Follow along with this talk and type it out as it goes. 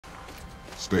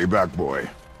Stay back, boy.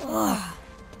 Ugh.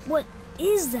 What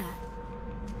is that?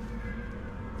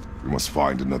 We must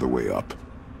find another way up.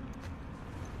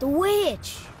 The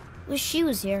witch! Wish she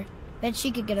was here. Bet she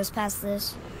could get us past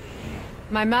this.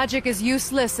 My magic is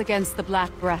useless against the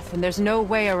Black Breath, and there's no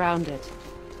way around it.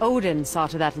 Odin saw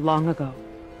to that long ago.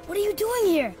 What are you doing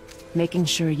here? Making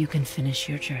sure you can finish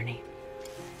your journey.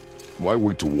 Why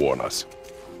wait to warn us?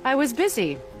 I was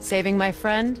busy, saving my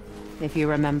friend, if you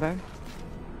remember.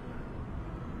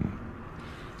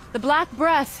 The Black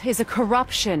Breath is a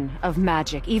corruption of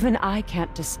magic even I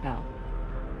can't dispel.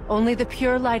 Only the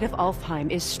pure light of Alfheim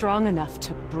is strong enough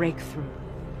to break through.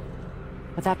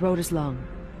 But that road is long.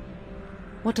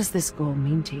 What does this goal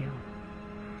mean to you?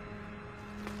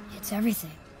 It's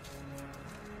everything.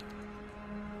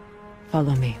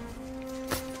 Follow me.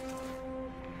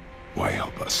 Why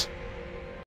help us?